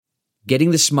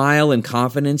Getting the smile and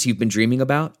confidence you've been dreaming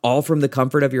about, all from the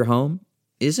comfort of your home,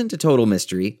 isn't a total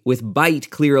mystery with Byte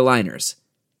clear aligners.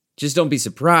 Just don't be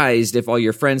surprised if all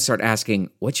your friends start asking,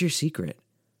 "What's your secret?"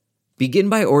 Begin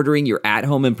by ordering your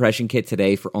at-home impression kit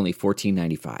today for only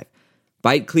 $14.95.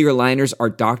 Byte clear aligners are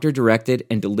doctor-directed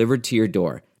and delivered to your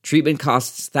door. Treatment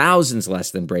costs thousands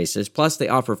less than braces, plus they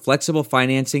offer flexible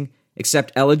financing,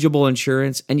 accept eligible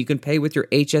insurance, and you can pay with your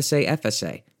HSA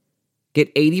FSA. Get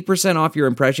 80% off your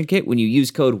impression kit when you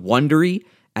use code WONDERY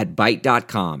at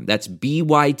Byte.com. That's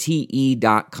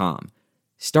BYTE.com.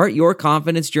 Start your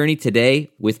confidence journey today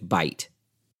with Byte.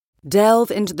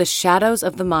 Delve into the shadows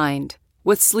of the mind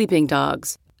with Sleeping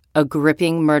Dogs, a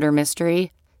gripping murder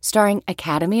mystery starring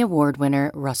Academy Award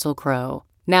winner Russell Crowe.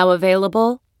 Now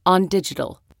available on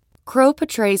digital. Crowe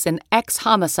portrays an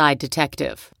ex-homicide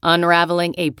detective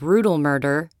unraveling a brutal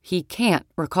murder he can't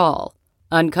recall.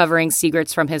 Uncovering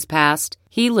secrets from his past,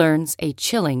 he learns a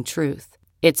chilling truth.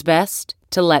 It's best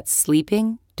to let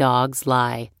sleeping dogs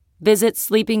lie. Visit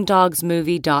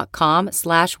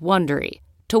sleepingdogsmovie.com/Wondery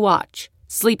to watch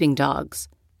Sleeping Dogs,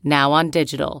 now on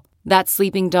digital. That's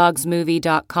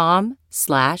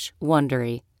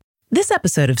sleepingdogsmovie.com/Wondery. This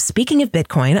episode of Speaking of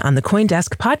Bitcoin on the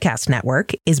CoinDesk Podcast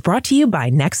Network is brought to you by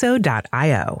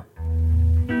Nexo.io.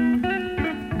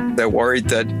 They're worried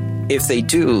that if they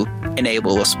do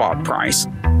enable a spot price,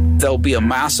 there'll be a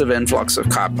massive influx of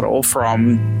capital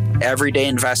from everyday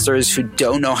investors who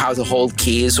don't know how to hold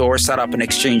keys or set up an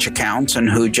exchange account and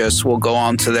who just will go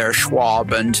on to their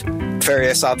Schwab and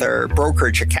various other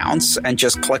brokerage accounts and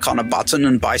just click on a button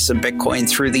and buy some Bitcoin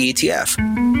through the ETF.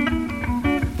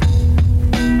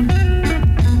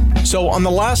 So on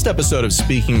the last episode of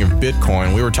Speaking of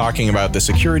Bitcoin, we were talking about the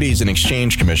Securities and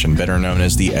Exchange Commission, better known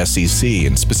as the SEC,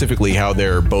 and specifically how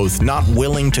they're both not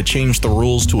willing to change the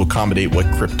rules to accommodate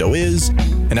what crypto is,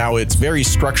 and how it's very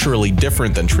structurally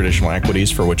different than traditional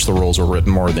equities, for which the rules were written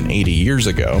more than 80 years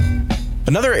ago.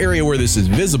 Another area where this is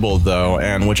visible, though,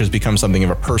 and which has become something of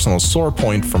a personal sore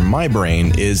point for my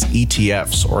brain, is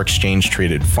ETFs, or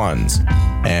exchange-traded funds.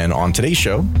 And on today's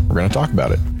show, we're going to talk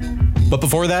about it. But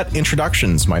before that,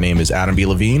 introductions. My name is Adam B.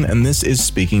 Levine, and this is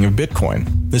Speaking of Bitcoin.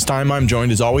 This time I'm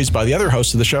joined, as always, by the other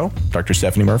host of the show, Dr.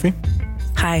 Stephanie Murphy.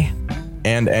 Hi.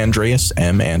 And Andreas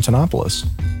M. Antonopoulos.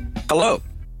 Hello.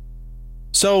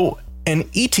 So an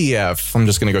ETF, I'm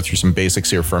just going to go through some basics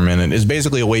here for a minute, is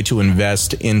basically a way to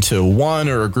invest into one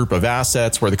or a group of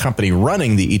assets where the company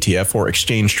running the ETF, or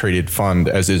exchange-traded fund,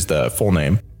 as is the full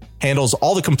name, handles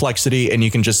all the complexity, and you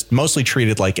can just mostly treat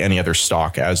it like any other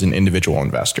stock as an individual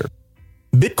investor.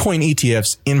 Bitcoin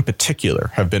ETFs in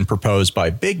particular have been proposed by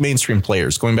big mainstream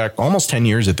players going back almost 10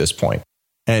 years at this point.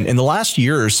 And in the last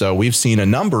year or so, we've seen a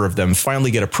number of them finally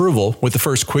get approval, with the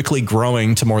first quickly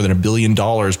growing to more than $1 billion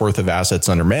worth of assets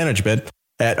under management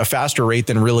at a faster rate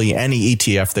than really any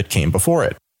ETF that came before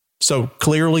it. So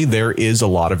clearly there is a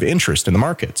lot of interest in the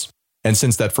markets. And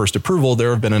since that first approval,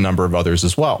 there have been a number of others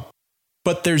as well.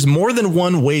 But there's more than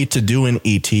one way to do an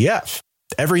ETF.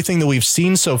 Everything that we've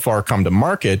seen so far come to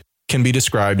market can be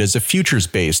described as a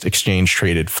futures-based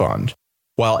exchange-traded fund,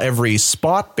 while every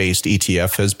spot-based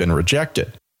ETF has been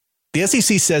rejected. The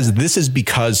SEC says this is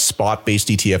because spot-based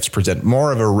ETFs present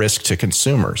more of a risk to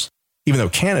consumers, even though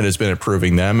Canada's been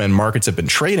approving them and markets have been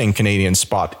trading Canadian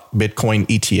spot Bitcoin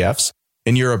ETFs,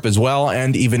 in Europe as well,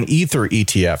 and even Ether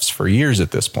ETFs for years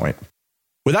at this point.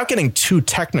 Without getting too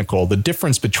technical, the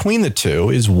difference between the two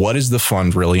is what is the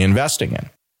fund really investing in.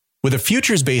 With a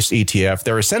futures-based ETF,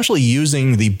 they're essentially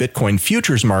using the Bitcoin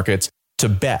futures markets to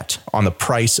bet on the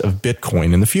price of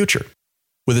Bitcoin in the future.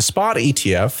 With a spot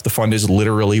ETF, the fund is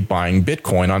literally buying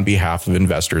Bitcoin on behalf of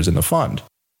investors in the fund.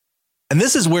 And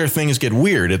this is where things get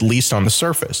weird, at least on the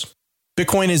surface.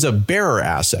 Bitcoin is a bearer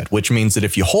asset, which means that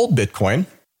if you hold Bitcoin,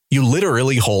 you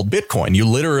literally hold Bitcoin. You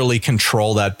literally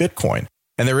control that Bitcoin.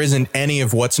 And there isn't any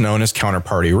of what's known as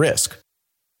counterparty risk.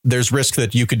 There's risk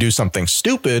that you could do something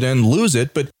stupid and lose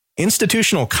it, but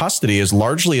institutional custody is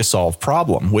largely a solved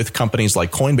problem, with companies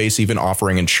like Coinbase even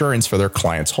offering insurance for their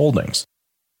clients' holdings.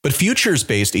 But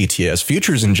futures-based ETFs,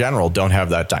 futures in general, don't have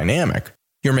that dynamic.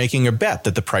 You're making a bet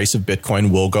that the price of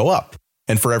Bitcoin will go up.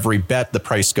 And for every bet the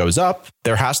price goes up,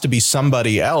 there has to be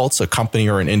somebody else, a company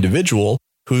or an individual,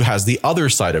 who has the other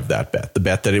side of that bet, the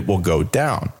bet that it will go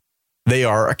down. They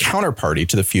are a counterparty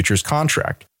to the futures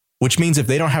contract, which means if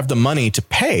they don't have the money to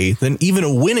pay, then even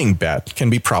a winning bet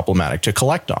can be problematic to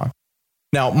collect on.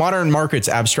 Now, modern markets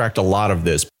abstract a lot of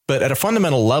this, but at a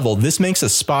fundamental level, this makes a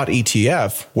spot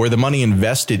ETF, where the money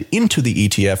invested into the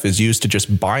ETF is used to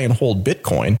just buy and hold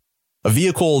Bitcoin, a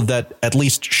vehicle that at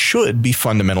least should be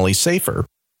fundamentally safer.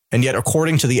 And yet,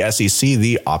 according to the SEC,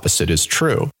 the opposite is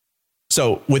true.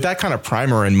 So with that kind of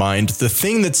primer in mind, the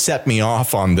thing that set me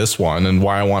off on this one and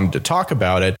why I wanted to talk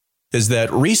about it is that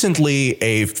recently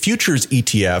a futures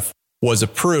ETF was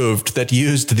approved that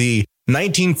used the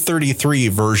 1933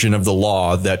 version of the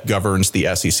law that governs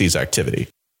the SEC's activity.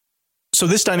 So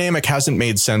this dynamic hasn't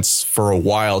made sense for a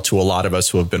while to a lot of us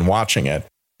who have been watching it.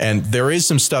 And there is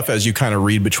some stuff as you kind of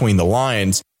read between the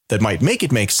lines that might make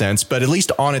it make sense, but at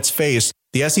least on its face,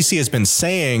 the SEC has been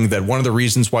saying that one of the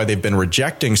reasons why they've been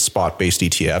rejecting spot-based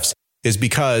ETFs is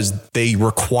because they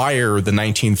require the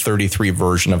 1933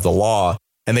 version of the law,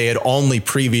 and they had only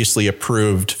previously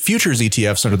approved futures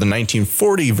ETFs under the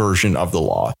 1940 version of the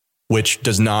law, which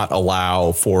does not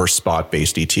allow for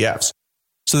spot-based ETFs.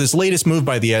 So this latest move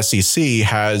by the SEC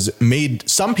has made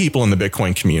some people in the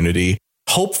Bitcoin community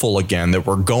hopeful again that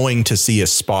we're going to see a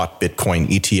spot Bitcoin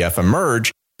ETF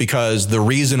emerge, because the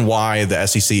reason why the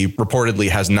SEC reportedly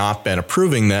has not been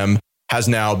approving them has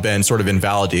now been sort of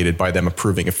invalidated by them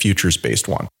approving a futures-based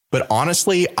one. But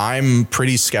honestly, I'm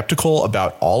pretty skeptical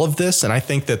about all of this, and I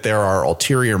think that there are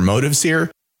ulterior motives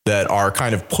here that are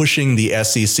kind of pushing the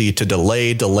SEC to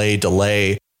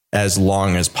delay as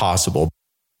long as possible.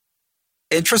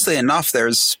 Interestingly enough,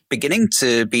 there's beginning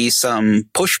to be some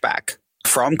pushback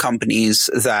from companies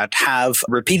that have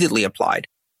repeatedly applied.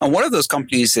 And one of those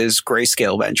companies is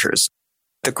Grayscale Ventures.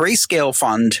 The Grayscale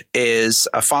Fund is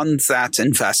a fund that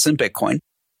invests in Bitcoin,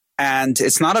 and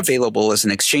it's not available as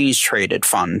an exchange-traded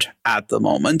fund at the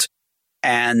moment.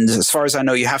 And as far as I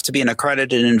know, you have to be an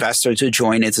accredited investor to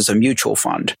join it as a mutual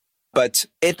fund. But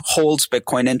it holds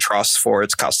Bitcoin in trust for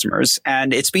its customers,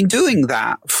 and it's been doing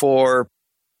that for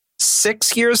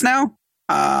 6 years now.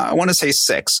 I want to say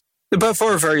 6, but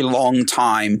for a very long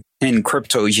time in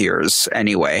crypto years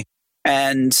anyway.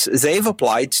 And they've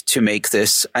applied to make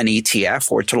this an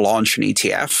ETF or to launch an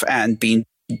ETF and been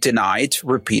denied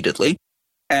repeatedly.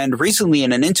 And recently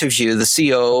in an interview, the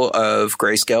CEO of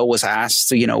Grayscale was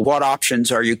asked, what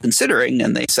options are you considering?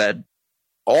 And they said,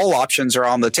 all options are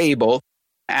on the table.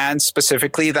 And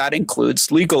specifically, that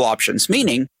includes legal options,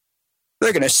 meaning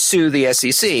they're going to sue the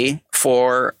SEC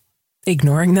for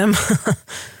ignoring them.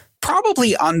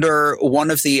 Probably under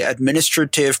one of the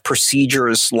administrative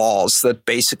procedures laws that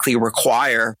basically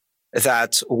require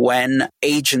that when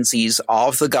agencies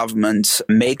of the government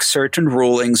make certain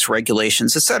rulings,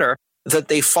 regulations, etc., that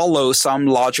they follow some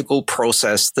logical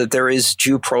process, that there is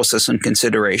due process and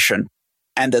consideration,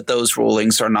 and that those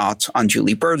rulings are not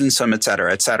unduly burdensome,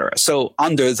 etc., etc. So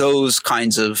under those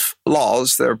kinds of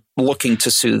laws, they're looking to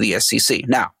sue the SEC.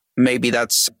 Now, maybe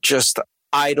that's just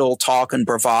idle talk and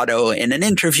bravado in an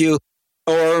interview,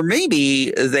 or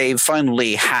maybe they've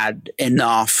finally had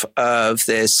enough of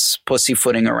this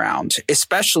pussyfooting around,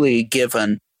 especially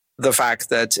given the fact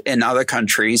that in other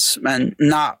countries, and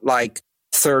not like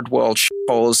third world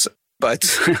shitholes, but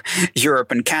Europe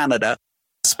and Canada,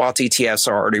 spot ETFs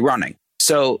are already running.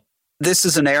 So this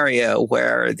is an area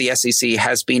where the SEC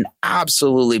has been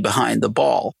absolutely behind the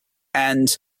ball.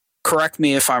 And correct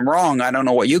me if I'm wrong, I don't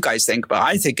know what you guys think, but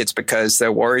I think it's because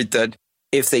they're worried that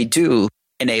if they do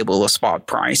enable a spot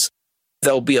price,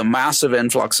 there'll be a massive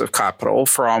influx of capital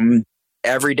from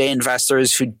everyday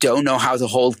investors who don't know how to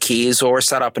hold keys or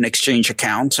set up an exchange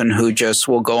account and who just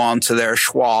will go on to their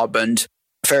Schwab and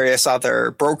various other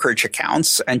brokerage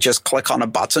accounts and just click on a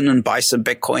button and buy some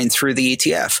Bitcoin through the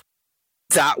ETF.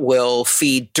 That will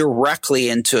feed directly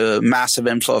into massive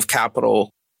inflow of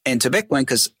capital into Bitcoin,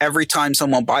 because every time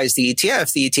someone buys the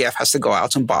ETF has to go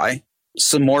out and buy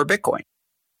some more Bitcoin.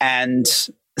 And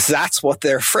that's what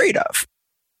they're afraid of.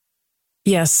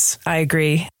 Yes, I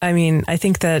agree. I mean, I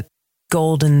think that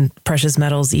gold and precious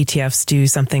metals ETFs do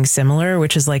something similar,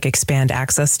 which is like expand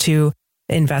access to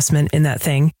investment in that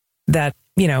thing that,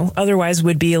 otherwise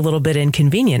would be a little bit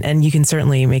inconvenient. And you can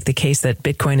certainly make the case that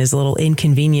Bitcoin is a little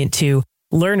inconvenient to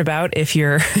learn about if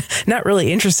you're not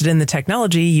really interested in the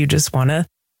technology. You just want to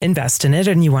invest in it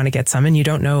and you want to get some and you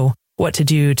don't know what to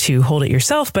do to hold it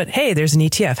yourself. But hey, there's an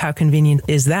ETF. How convenient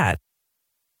is that?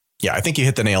 Yeah, I think you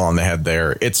hit the nail on the head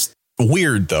there. It's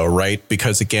weird though, right?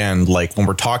 Because again, like when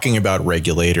we're talking about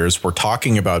regulators, we're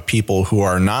talking about people who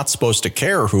are not supposed to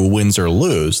care who wins or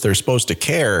lose. They're supposed to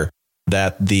care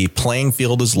that the playing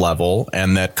field is level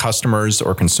and that customers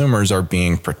or consumers are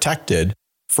being protected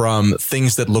from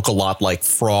things that look a lot like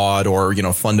fraud or,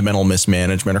 fundamental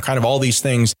mismanagement or kind of all these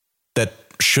things that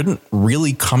shouldn't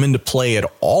really come into play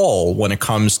at all when it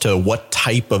comes to what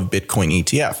type of Bitcoin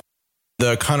ETF.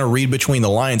 The kind of read between the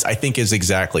lines, I think, is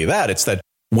exactly that. It's that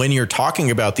when you're talking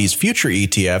about these future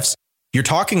ETFs, you're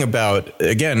talking about,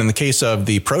 again, in the case of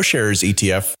the ProShares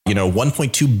ETF,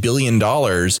 $1.2 billion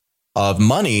of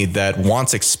money that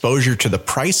wants exposure to the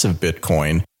price of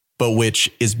Bitcoin, but which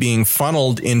is being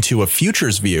funneled into a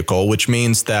futures vehicle, which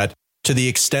means that to the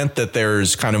extent that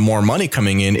there's kind of more money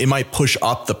coming in, it might push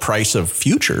up the price of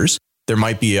futures. There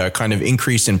might be a kind of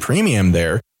increase in premium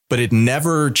there, but it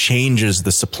never changes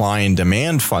the supply and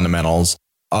demand fundamentals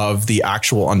of the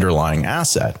actual underlying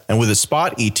asset. And with a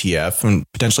spot ETF and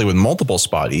potentially with multiple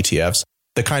spot ETFs,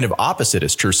 the kind of opposite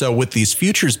is true. So with these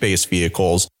futures-based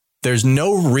vehicles, there's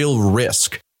no real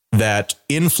risk that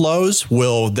inflows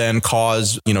will then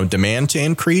cause, demand to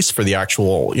increase for the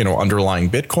actual, underlying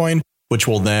Bitcoin, which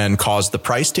will then cause the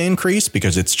price to increase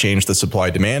because it's changed the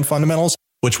supply-demand fundamentals,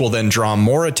 which will then draw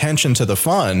more attention to the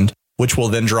fund, which will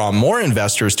then draw more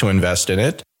investors to invest in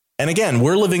it. And again,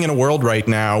 we're living in a world right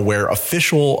now where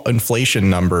official inflation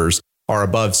numbers are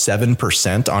above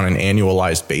 7% on an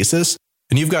annualized basis.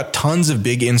 And you've got tons of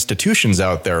big institutions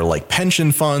out there like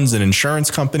pension funds and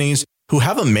insurance companies who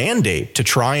have a mandate to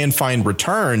try and find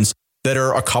returns that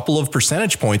are a couple of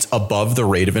percentage points above the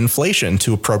rate of inflation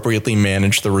to appropriately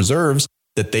manage the reserves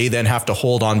that they then have to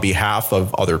hold on behalf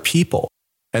of other people.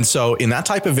 And so in that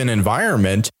type of an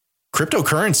environment,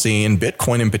 cryptocurrency and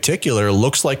Bitcoin in particular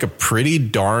looks like a pretty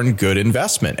darn good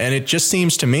investment. And it just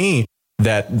seems to me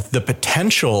that the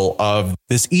potential of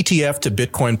this ETF to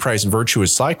Bitcoin price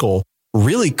virtuous cycle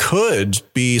really could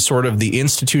be sort of the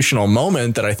institutional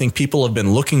moment that I think people have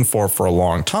been looking for a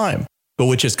long time, but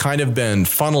which has kind of been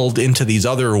funneled into these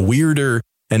other weirder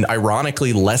and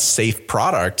ironically less safe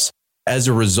products as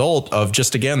a result of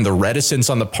just, again, the reticence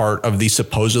on the part of the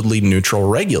supposedly neutral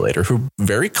regulator, who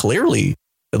very clearly,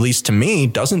 at least to me,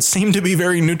 doesn't seem to be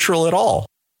very neutral at all.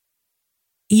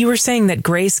 You were saying that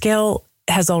Grayscale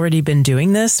has already been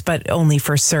doing this, but only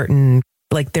for certain,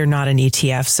 like they're not an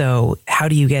ETF. So how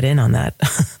do you get in on that?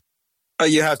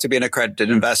 You have to be an accredited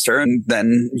investor, and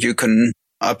then you can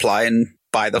apply and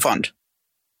buy the fund.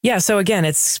 Yeah. So again,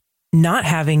 it's not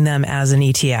having them as an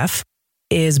ETF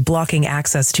is blocking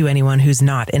access to anyone who's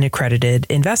not an accredited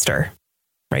investor,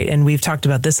 right? And we've talked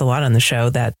about this a lot on the show,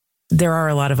 that there are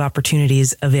a lot of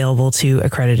opportunities available to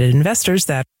accredited investors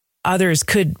that others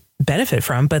could benefit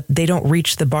from, but they don't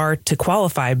reach the bar to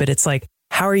qualify. But it's like,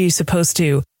 how are you supposed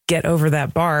to get over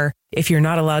that bar if you're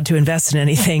not allowed to invest in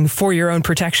anything for your own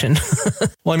protection?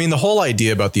 Well, I mean, the whole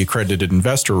idea about the accredited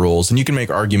investor rules, and you can make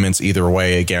arguments either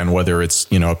way, again, whether it's,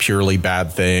 a purely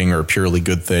bad thing or a purely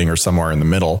good thing or somewhere in the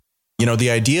middle.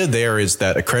 The idea there is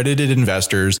that accredited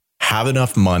investors have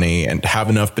enough money and have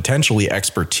enough potentially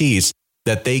expertise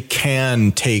that they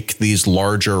can take these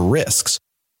larger risks.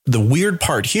 The weird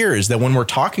part here is that when we're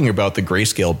talking about the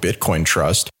Grayscale Bitcoin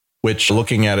Trust, which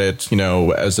looking at it,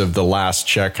 as of the last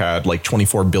check had like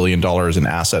 $24 billion in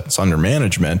assets under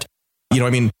management,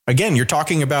 again, you're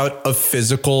talking about a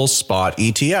physical spot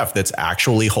ETF that's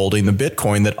actually holding the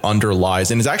Bitcoin that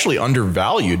underlies and is actually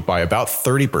undervalued by about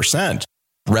 30%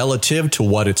 relative to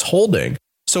what it's holding.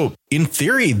 So in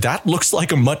theory, that looks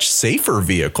like a much safer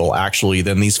vehicle actually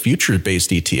than these futures-based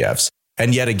ETFs.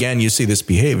 And yet again, you see this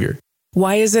behavior.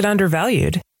 Why is it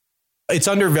undervalued? It's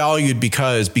undervalued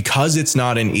because it's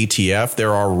not an ETF,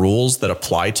 there are rules that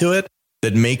apply to it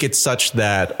that make it such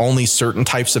that only certain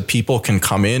types of people can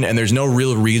come in, and there's no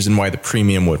real reason why the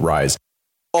premium would rise.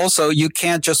 Also, you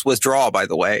can't just withdraw, by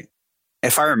the way.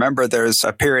 If I remember, there's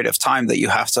a period of time that you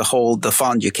have to hold the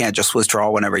fund. You can't just withdraw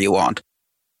whenever you want.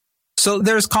 So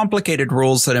there's complicated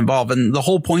rules that involve, and the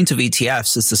whole point of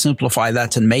ETFs is to simplify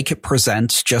that and make it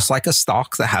present just like a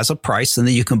stock that has a price and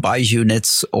that you can buy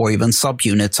units or even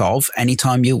subunits of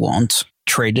anytime you want,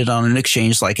 traded on an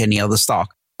exchange like any other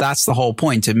stock. That's the whole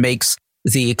point. It makes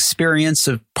the experience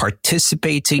of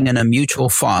participating in a mutual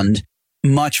fund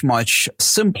much, much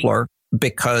simpler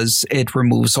because it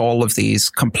removes all of these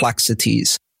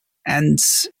complexities. And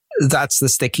that's the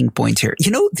sticking point here.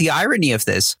 The irony of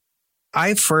this,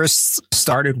 I first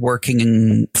started working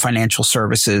in financial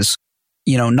services,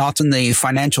 not in the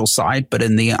financial side, but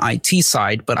in the IT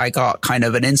side. But I got kind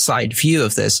of an inside view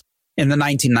of this in the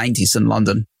 1990s in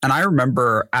London. And I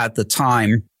remember at the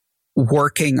time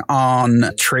working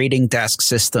on trading desk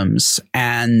systems.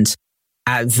 And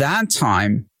at that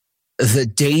time, the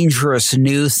dangerous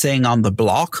new thing on the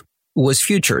block was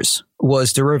futures,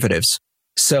 was derivatives.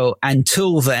 So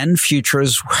until then,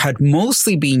 futures had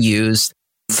mostly been used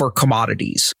for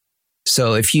commodities.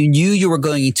 So if you knew you were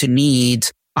going to need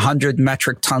 100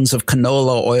 metric tons of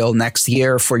canola oil next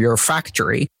year for your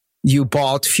factory, you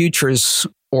bought futures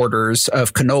orders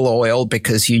of canola oil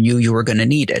because you knew you were going to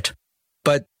need it.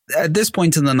 But at this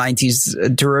point in the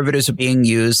 90s, derivatives are being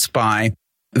used by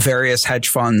various hedge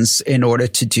funds in order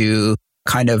to do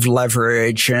kind of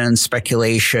leverage and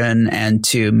speculation and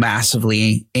to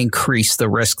massively increase the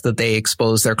risk that they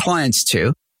expose their clients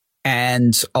to.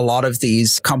 And a lot of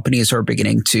these companies are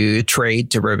beginning to trade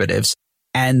derivatives.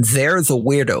 And they're the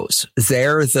weirdos.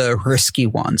 They're the risky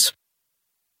ones.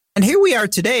 And here we are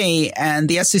today, and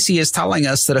the SEC is telling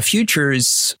us that a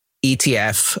futures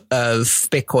ETF of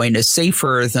Bitcoin is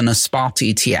safer than a spot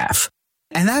ETF.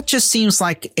 And that just seems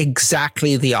like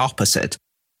exactly the opposite.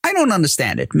 I don't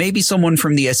understand it. Maybe someone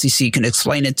from the SEC can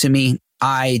explain it to me.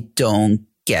 I don't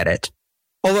get it.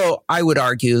 Although I would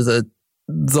argue that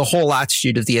the whole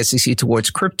attitude of the SEC towards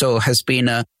crypto has been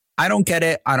I don't get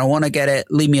it. I don't want to get it.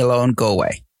 Leave me alone. Go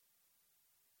away.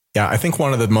 Yeah, I think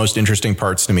one of the most interesting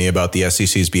parts to me about the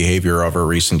SEC's behavior over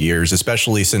recent years,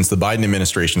 especially since the Biden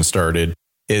administration started,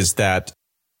 is that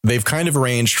they've kind of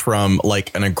ranged from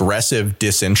like an aggressive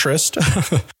disinterest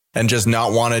and just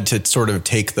not wanted to sort of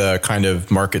take the kind of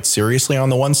market seriously on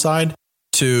the one side,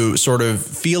 to sort of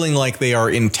feeling like they are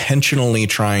intentionally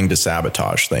trying to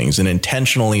sabotage things and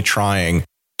intentionally trying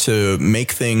to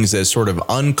make things as sort of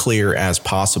unclear as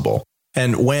possible.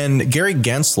 And when Gary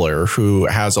Gensler, who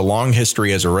has a long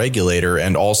history as a regulator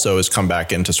and also has come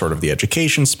back into sort of the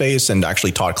education space and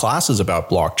actually taught classes about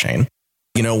blockchain,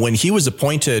 when he was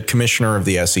appointed commissioner of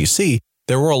the SEC,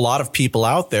 there were a lot of people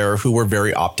out there who were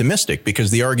very optimistic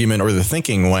because the argument or the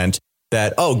thinking went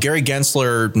that, oh, Gary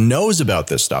Gensler knows about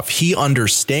this stuff. He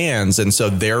understands. And so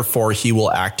therefore he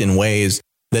will act in ways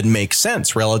that make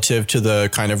sense relative to the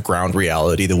kind of ground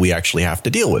reality that we actually have to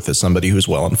deal with as somebody who's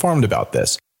well informed about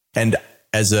this. And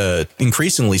as a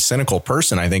increasingly cynical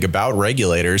person, I think about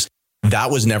regulators, that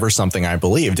was never something I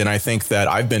believed. And I think that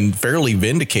I've been fairly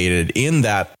vindicated in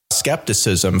that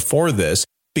skepticism for this,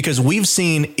 because we've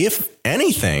seen, if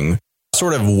anything,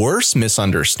 sort of worse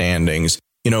misunderstandings,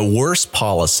 worse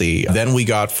policy than we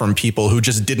got from people who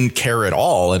just didn't care at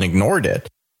all and ignored it.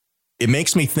 It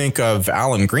makes me think of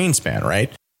Alan Greenspan,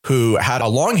 right? Who had a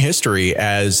long history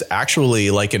as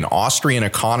actually like an Austrian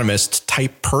economist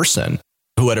type person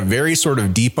who had a very sort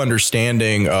of deep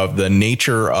understanding of the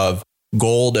nature of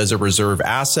gold as a reserve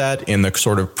asset in the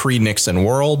sort of pre-Nixon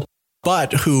world,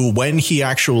 but who, when he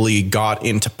actually got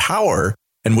into power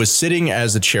and was sitting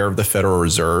as the chair of the Federal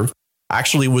Reserve,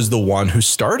 actually was the one who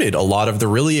started a lot of the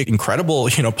really incredible,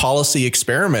 policy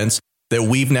experiments that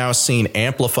we've now seen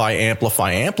amplify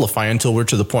until we're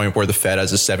to the point where the Fed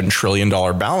has a $7 trillion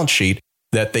balance sheet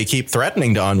that they keep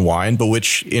threatening to unwind, but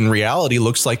which in reality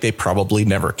looks like they probably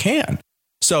never can.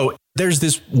 So there's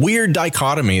this weird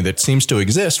dichotomy that seems to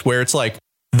exist where it's like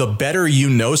the better you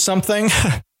know something,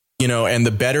 and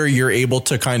the better you're able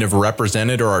to kind of represent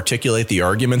it or articulate the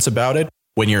arguments about it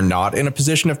when you're not in a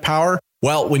position of power.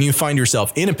 Well, when you find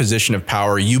yourself in a position of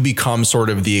power, you become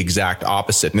sort of the exact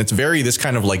opposite. And it's this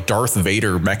kind of like Darth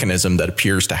Vader mechanism that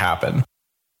appears to happen.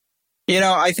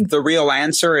 I think the real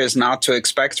answer is not to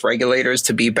expect regulators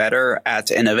to be better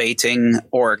at innovating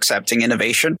or accepting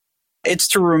innovation. It's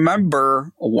to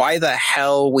remember why the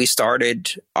hell we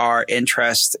started our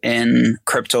interest in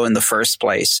crypto in the first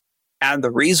place. And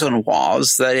the reason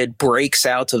was that it breaks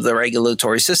out of the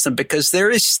regulatory system because there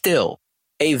is still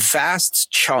a vast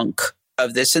chunk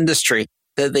of this industry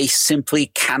that they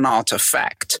simply cannot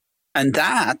affect. And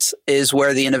that is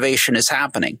where the innovation is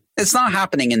happening. It's not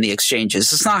happening in the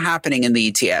exchanges. It's not happening in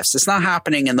the ETFs. It's not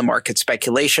happening in the market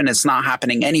speculation. It's not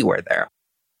happening anywhere there.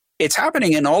 It's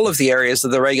happening in all of the areas that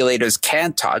the regulators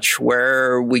can't touch,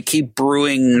 where we keep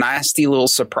brewing nasty little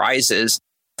surprises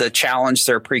that challenge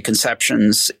their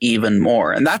preconceptions even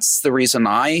more. And that's the reason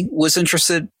I was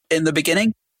interested in the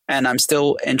beginning, and I'm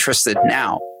still interested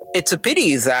now. It's a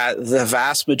pity that the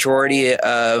vast majority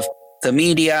of the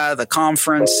media, the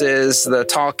conferences, the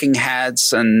talking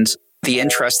heads, and the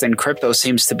interest in crypto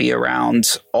seems to be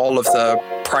around all of the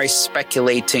price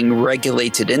speculating,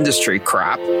 regulated industry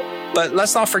crap. But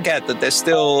let's not forget that there's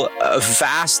still a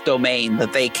vast domain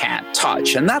that they can't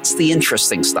touch. And that's the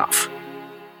interesting stuff.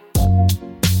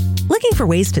 Looking for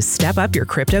ways to step up your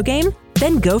crypto game?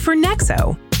 Then go for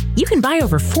Nexo. You can buy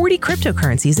over 40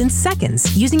 cryptocurrencies in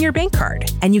seconds using your bank card,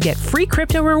 and you get free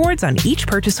crypto rewards on each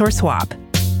purchase or swap.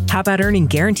 How about earning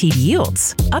guaranteed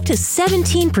yields? Up to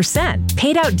 17%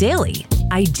 paid out daily.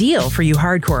 Ideal for you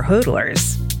hardcore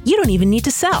hodlers. You don't even need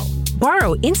to sell.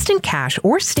 Borrow instant cash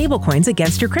or stablecoins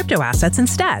against your crypto assets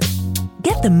instead.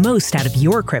 Get the most out of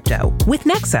your crypto with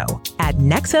Nexo at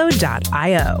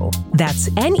nexo.io. That's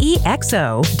nexo.io.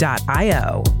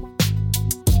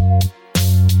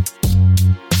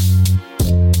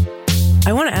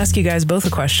 I want to ask you guys both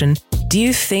a question. Do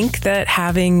you think that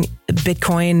having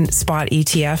Bitcoin spot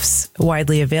ETFs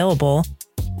widely available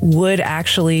would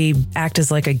actually act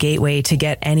as like a gateway to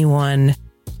get anyone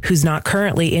who's not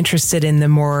currently interested in the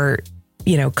more,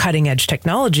 cutting edge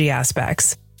technology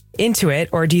aspects into it?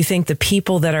 Or do you think the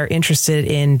people that are interested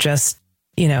in just,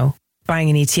 buying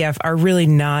an ETF are really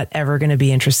not ever going to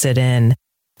be interested in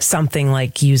something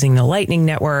like using the Lightning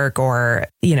Network or,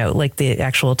 like the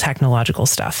actual technological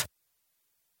stuff?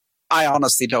 I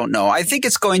honestly don't know. I think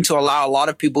it's going to allow a lot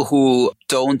of people who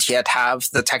don't yet have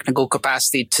the technical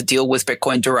capacity to deal with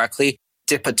Bitcoin directly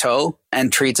dip a toe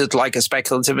and treat it like a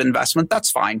speculative investment.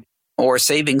 That's fine. Or a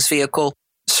savings vehicle.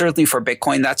 Certainly for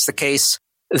Bitcoin, that's the case.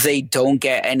 They don't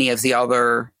get any of the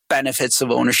other benefits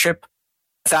of ownership.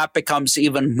 That becomes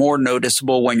even more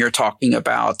noticeable when you're talking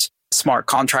about smart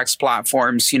contracts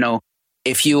platforms.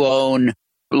 If you own,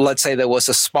 let's say there was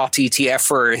a spot ETF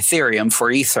for Ethereum,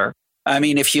 for Ether. I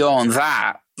mean, if you own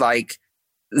that,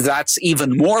 that's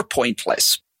even more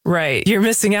pointless. Right. You're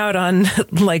missing out on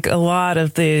a lot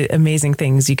of the amazing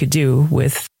things you could do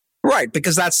with. Right.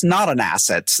 Because that's not an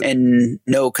asset in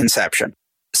no conception.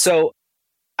 So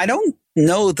I don't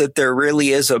know that there really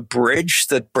is a bridge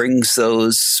that brings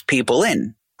those people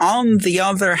in. On the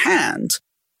other hand,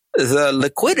 the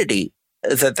liquidity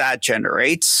that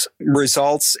generates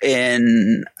results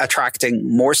in attracting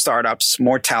more startups,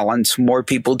 more talent, more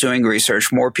people doing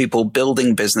research, more people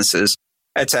building businesses,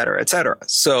 et cetera, et cetera.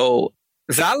 So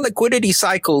that liquidity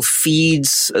cycle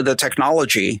feeds the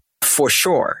technology for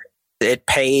sure. It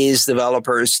pays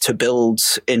developers to build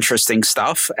interesting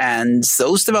stuff, and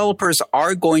those developers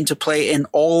are going to play in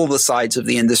all the sides of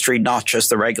the industry, not just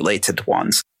the regulated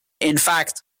ones. In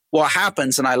fact, what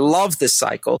happens, and I love this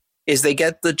cycle, is they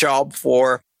get the job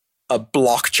for a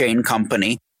blockchain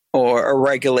company or a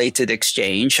regulated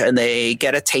exchange, and they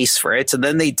get a taste for it, and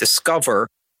then they discover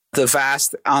the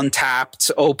vast, untapped,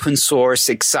 open source,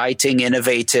 exciting,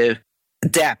 innovative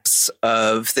depths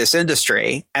of this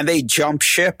industry, and they jump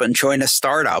ship and join a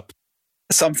startup.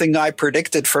 Something I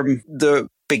predicted from the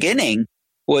beginning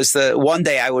was that one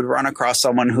day I would run across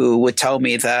someone who would tell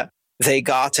me that they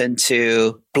got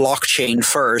into blockchain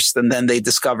first and then they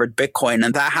discovered Bitcoin.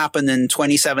 And that happened in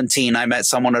 2017. I met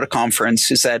someone at a conference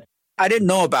who said, I didn't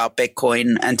know about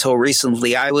Bitcoin until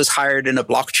recently. I was hired in a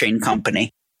blockchain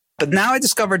company, but now I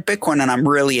discovered Bitcoin and I'm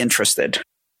really interested.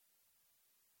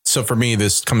 So for me,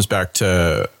 this comes back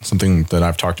to something that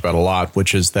I've talked about a lot,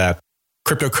 which is that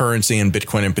cryptocurrency and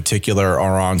Bitcoin in particular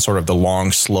are on sort of the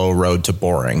long, slow road to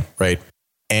boring, right?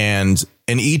 And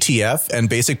an ETF and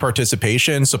basic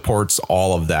participation supports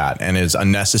all of that and is a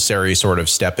necessary sort of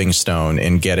stepping stone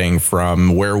in getting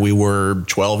from where we were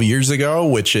 12 years ago,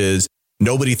 which is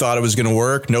nobody thought it was going to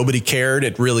work. Nobody cared.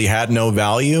 It really had no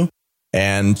value.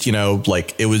 And,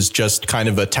 it was just kind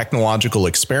of a technological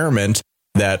experiment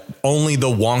that only the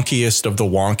wonkiest of the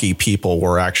wonky people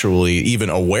were actually even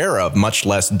aware of, much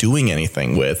less doing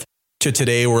anything with. To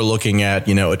today, we're looking at,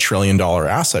 a $1 trillion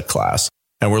asset class.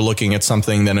 And we're looking at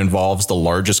something that involves the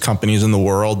largest companies in the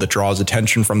world, that draws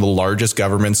attention from the largest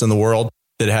governments in the world,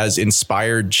 that has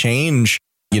inspired change,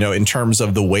 in terms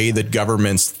of the way that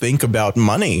governments think about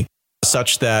money,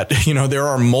 such that, there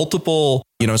are multiple,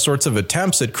 sorts of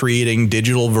attempts at creating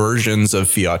digital versions of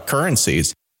fiat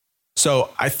currencies. So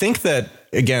I think that,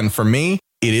 again, for me,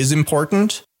 it is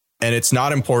important, and it's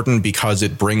not important because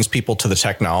it brings people to the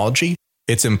technology.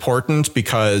 It's important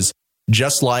because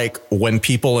just like when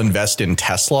people invest in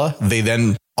Tesla, they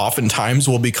then oftentimes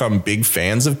will become big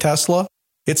fans of Tesla.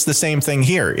 It's the same thing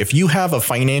here. If you have a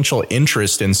financial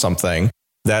interest in something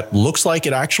that looks like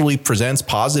it actually presents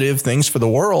positive things for the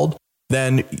world,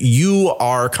 then you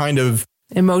are kind of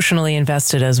emotionally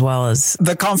invested as well as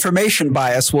the confirmation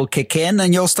bias will kick in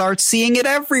and you'll start seeing it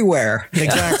everywhere.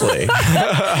 Exactly.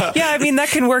 Yeah, I mean, that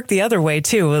can work the other way,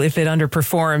 too. If it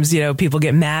underperforms, people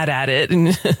get mad at it.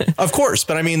 Of course.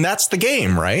 But I mean, that's the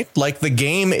game, right? Like the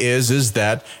game is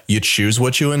that you choose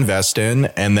what you invest in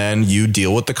and then you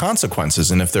deal with the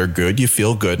consequences. And if they're good, you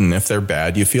feel good. And if they're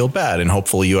bad, you feel bad. And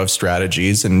hopefully you have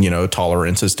strategies and,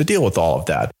 tolerances to deal with all of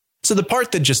that. So the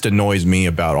part that just annoys me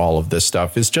about all of this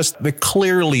stuff is just the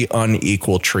clearly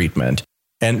unequal treatment.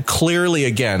 And clearly,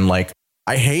 again,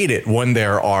 I hate it when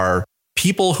there are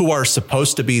people who are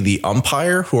supposed to be the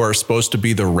umpire, who are supposed to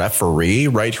be the referee,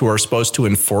 right? Who are supposed to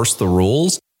enforce the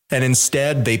rules. And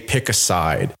instead they pick a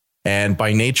side. And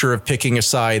by nature of picking a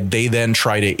side, they then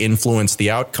try to influence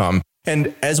the outcome.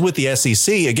 And as with the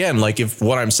SEC, again, if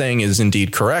what I'm saying is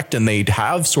indeed correct and they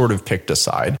have sort of picked a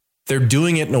side, they're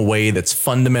doing it in a way that's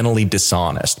fundamentally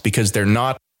dishonest because they're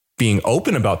not being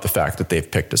open about the fact that they've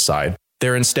picked a side.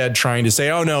 They're instead trying to say,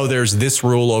 oh, no, there's this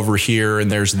rule over here and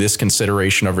there's this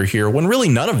consideration over here, when really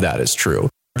none of that is true.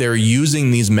 They're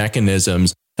using these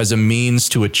mechanisms as a means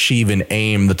to achieve an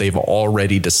aim that they've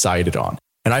already decided on.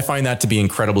 And I find that to be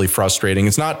incredibly frustrating.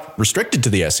 It's not restricted to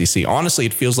the SEC. Honestly,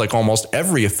 it feels like almost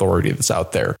every authority that's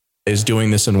out there is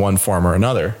doing this in one form or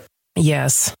another.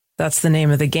 Yes, that's the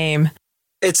name of the game.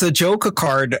 It's a joker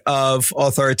card of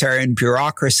authoritarian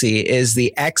bureaucracy is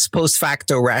the ex post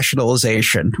facto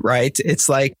rationalization, right? It's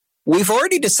like, we've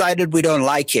already decided we don't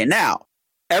like you. Now,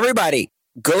 everybody,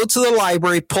 go to the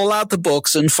library, pull out the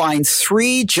books, and find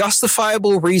 3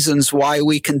 justifiable reasons why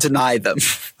we can deny them.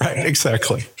 Right,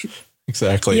 exactly.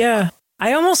 Exactly. Yeah.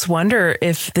 I almost wonder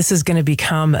if this is going to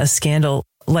become a scandal.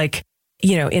 Like,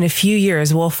 you know, in a few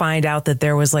years, we'll find out that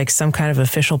there was like some kind of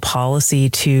official policy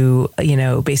to, you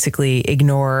know, basically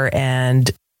ignore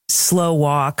and slow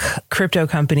walk crypto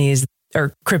companies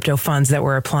or crypto funds that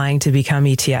were applying to become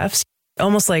ETFs.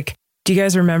 Almost like, do you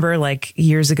guys remember like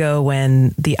years ago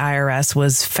when the IRS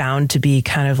was found to be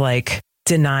kind of like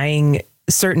denying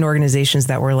certain organizations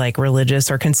that were like religious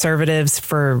or conservatives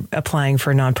for applying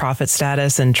for nonprofit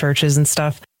status and churches and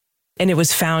stuff? And it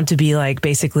was found to be like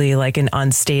basically like an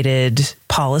unstated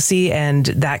policy. And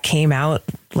that came out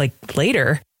like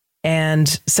later. And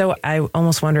so I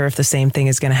almost wonder if the same thing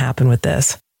is going to happen with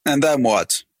this. And then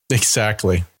what?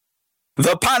 Exactly.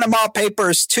 The Panama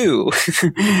Papers too.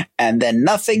 And then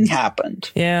nothing happened.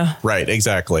 Yeah. Right,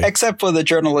 exactly. Except for the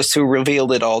journalist who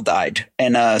revealed it all died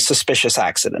in a suspicious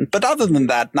accident. But other than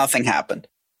that, nothing happened.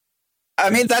 I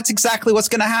mean, that's exactly what's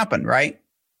going to happen, right?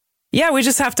 Yeah, we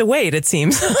just have to wait, it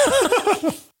seems.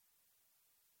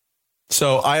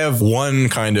 So I have one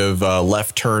kind of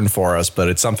left turn for us, but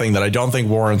it's something that I don't think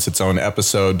warrants its own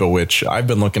episode, but which I've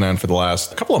been looking at for the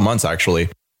last couple of months, actually.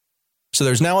 So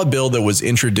there's now a bill that was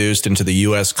introduced into the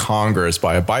U.S. Congress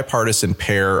by a bipartisan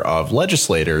pair of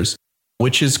legislators,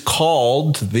 which is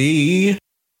called the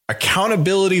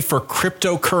Accountability for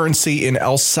Cryptocurrency in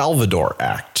El Salvador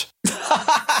Act.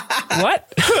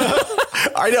 What?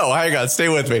 I know. Hang on. Stay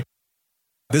with me.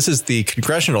 This is the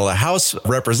the House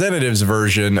Representatives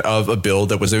version of a bill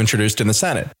that was introduced in the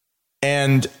Senate.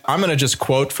 And I'm going to just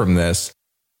quote from this.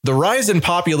 The rise in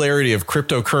popularity of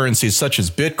cryptocurrencies such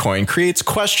as Bitcoin creates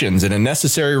questions and a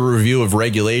necessary review of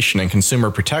regulation and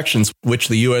consumer protections, which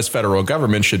the U.S. federal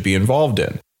government should be involved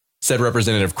in, said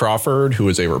Representative Crawford, who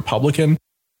is a Republican.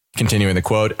 Continuing the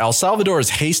quote, El Salvador's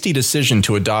hasty decision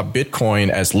to adopt Bitcoin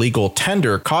as legal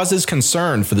tender causes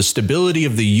concern for the stability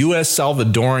of the U.S.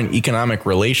 Salvadoran economic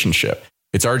relationship.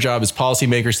 It's our job as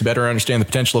policymakers to better understand the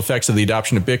potential effects of the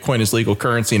adoption of Bitcoin as legal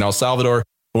currency in El Salvador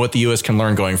and what the U.S. can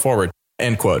learn going forward.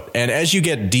 End quote. And as you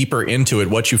get deeper into it,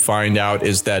 what you find out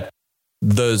is that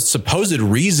the supposed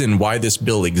reason why this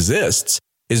bill exists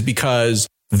is because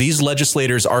these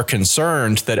legislators are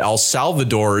concerned that El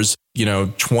Salvador's,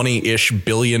 20-ish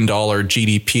billion dollar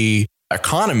GDP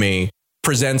economy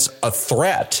presents a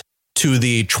threat to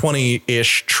the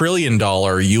 20-ish trillion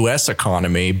dollar US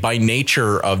economy by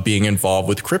nature of being involved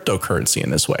with cryptocurrency in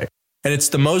this way. And it's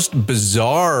the most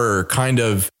bizarre kind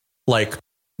of like,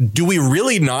 do we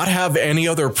really not have any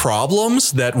other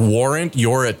problems that warrant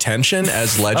your attention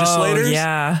as legislators? Oh,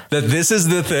 yeah. That this is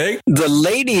the thing? The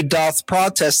lady doth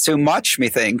protest too much,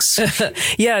 methinks.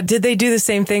 Yeah. Did they do the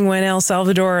same thing when El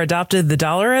Salvador adopted the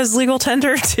dollar as legal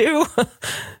tender too?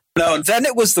 No, then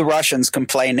it was the Russians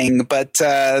complaining, but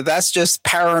that's just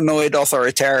paranoid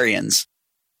authoritarians.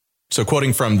 So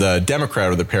quoting from the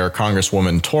Democrat of the pair,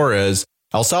 Congresswoman Torres,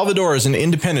 El Salvador is an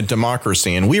independent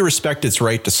democracy and we respect its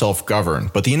right to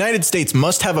self-govern, but the United States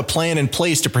must have a plan in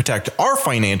place to protect our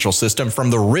financial system from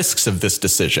the risks of this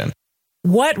decision.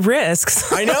 What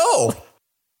risks? I know.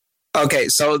 Okay,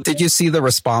 so did you see the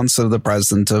response of the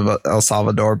president of El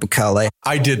Salvador, Bukele?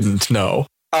 I didn't know.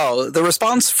 Oh, the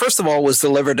response, first of all, was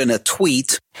delivered in a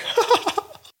tweet.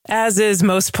 As is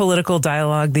most political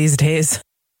dialogue these days.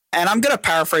 And I'm going to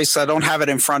paraphrase, so I don't have it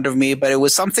in front of me, but it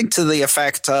was something to the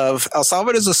effect of El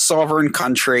Salvador is a sovereign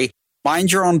country. Mind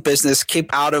your own business.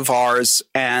 Keep out of ours.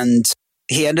 And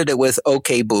he ended it with,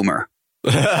 okay, boomer.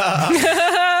 Wow,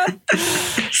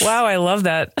 I love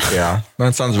that. Yeah,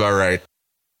 that sounds about right.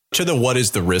 To the what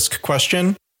is the risk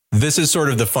question, this is sort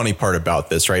of the funny part about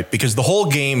this, right? Because the whole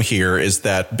game here is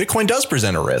that Bitcoin does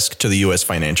present a risk to the U.S.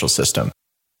 financial system.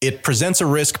 It presents a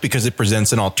risk because it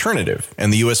presents an alternative,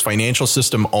 and the U.S. financial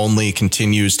system only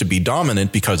continues to be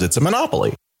dominant because it's a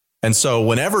monopoly. And so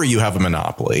whenever you have a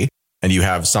monopoly and you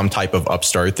have some type of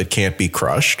upstart that can't be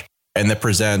crushed and that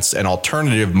presents an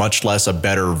alternative, much less a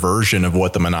better version of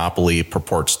what the monopoly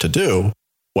purports to do,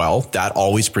 well, that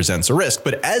always presents a risk.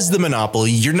 But as the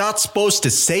monopoly, you're not supposed to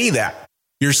say that.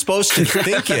 You're supposed to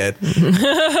think it.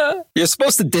 You're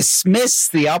supposed to dismiss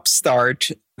the upstart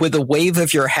with a wave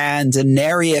of your hand and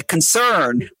nary a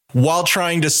concern. While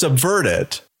trying to subvert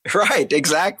it. Right,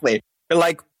 exactly. You're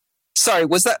like, sorry,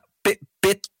 was that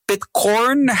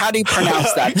Bitcoin? How do you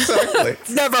pronounce that?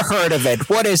 Exactly. Never heard of it.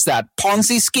 What is that?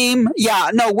 Ponzi scheme? Yeah,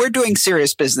 no, we're doing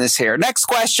serious business here. Next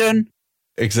question.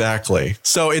 Exactly.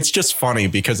 So it's just funny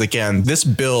because, again, this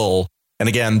bill, and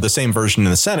again, the same version in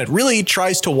the Senate, really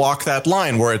tries to walk that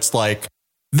line where it's like,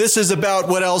 this is about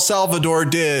what El Salvador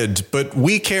did, but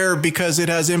we care because it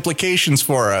has implications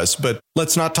for us. But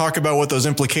let's not talk about what those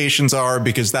implications are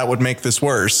because that would make this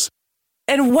worse.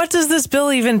 And what does this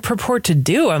bill even purport to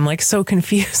do? I'm like so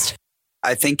confused.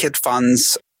 I think it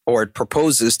funds, or it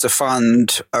proposes to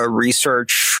fund, a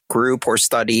research group or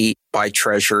study by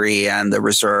Treasury and the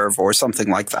Reserve or something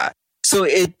like that. So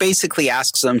it basically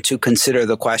asks them to consider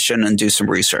the question and do some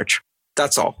research.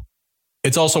 That's all.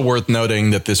 It's also worth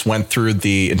noting that this went through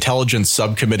the Intelligence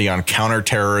Subcommittee on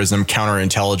Counterterrorism,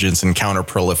 Counterintelligence, and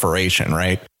Counterproliferation,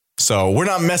 right? So we're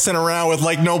not messing around with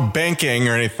like no banking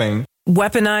or anything.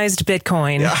 Weaponized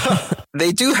Bitcoin. Yeah.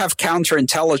 They do have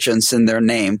counterintelligence in their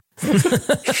name.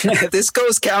 This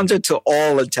goes counter to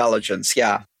all intelligence.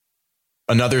 Yeah.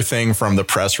 Another thing from the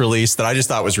press release that I just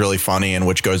thought was really funny, and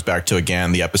which goes back to,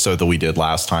 again, the episode that we did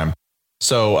last time.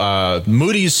 So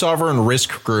Moody's Sovereign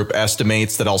Risk Group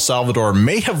estimates that El Salvador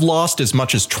may have lost as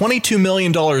much as $22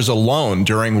 million alone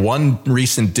during one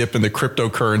recent dip in the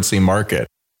cryptocurrency market.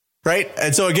 Right.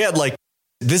 And so, again, like,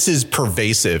 this is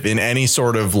pervasive in any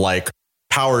sort of like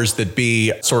powers that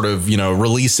be sort of,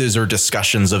 releases or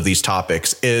discussions of these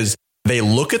topics, is they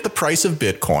look at the price of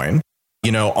Bitcoin,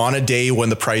 on a day when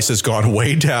the price has gone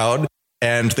way down,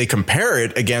 and they compare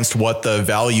it against what the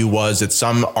value was at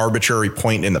some arbitrary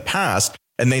point in the past.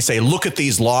 And they say, look at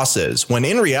these losses, when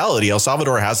in reality, El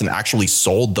Salvador hasn't actually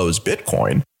sold those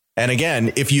Bitcoin. And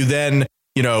again, if you then,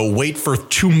 wait for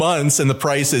 2 months and the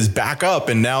price is back up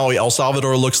and now El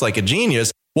Salvador looks like a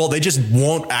genius, well, they just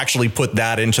won't actually put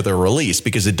that into the release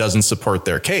because it doesn't support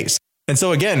their case. And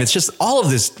so, again, it's just all of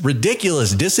this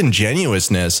ridiculous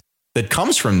disingenuousness that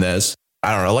comes from this.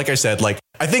 I don't know. Like I said,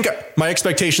 I think my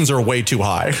expectations are way too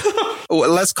high.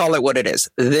 Let's call it what it is.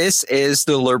 This is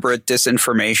deliberate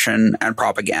disinformation and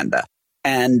propaganda.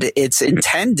 And it's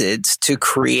intended to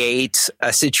create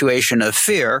a situation of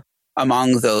fear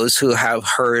among those who have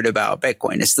heard about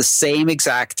Bitcoin. It's the same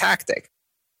exact tactic.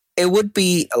 It would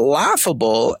be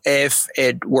laughable if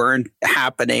it weren't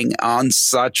happening on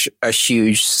such a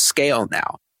huge scale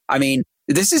now. I mean,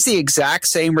 this is the exact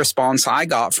same response I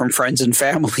got from friends and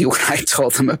family when I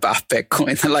told them about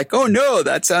Bitcoin. They're like, oh no,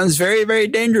 that sounds very, very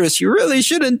dangerous. You really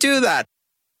shouldn't do that.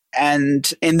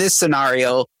 And in this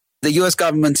scenario, the US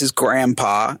government is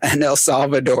grandpa and El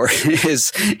Salvador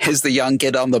is the young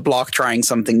kid on the block trying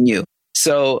something new.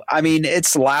 So, I mean,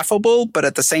 it's laughable, but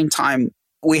at the same time,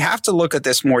 we have to look at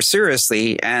this more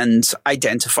seriously and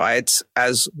identify it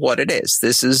as what it is.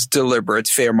 This is deliberate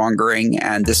fear-mongering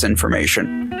and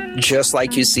disinformation. Just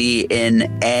like you see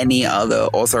in any other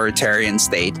authoritarian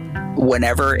state,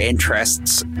 whenever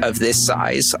interests of this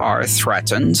size are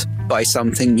threatened by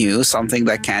something new, something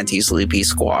that can't easily be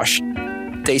squashed,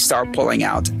 they start pulling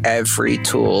out every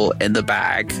tool in the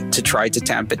bag to try to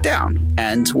tamp it down.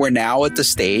 And we're now at the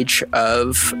stage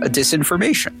of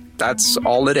disinformation. That's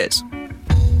all it is.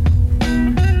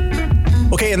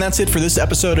 Okay, and that's it for this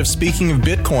episode of Speaking of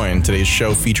Bitcoin. Today's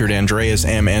show featured Andreas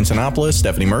M. Antonopoulos,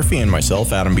 Stephanie Murphy, and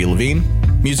myself, Adam B. Levine.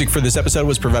 Music for this episode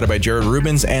was provided by Jared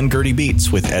Rubens and Gertie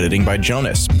Beats, with editing by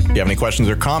Jonas. If you have any questions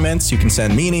or comments, you can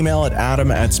send me an email at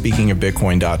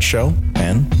adam@speakingofbitcoin.show.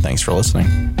 And thanks for listening.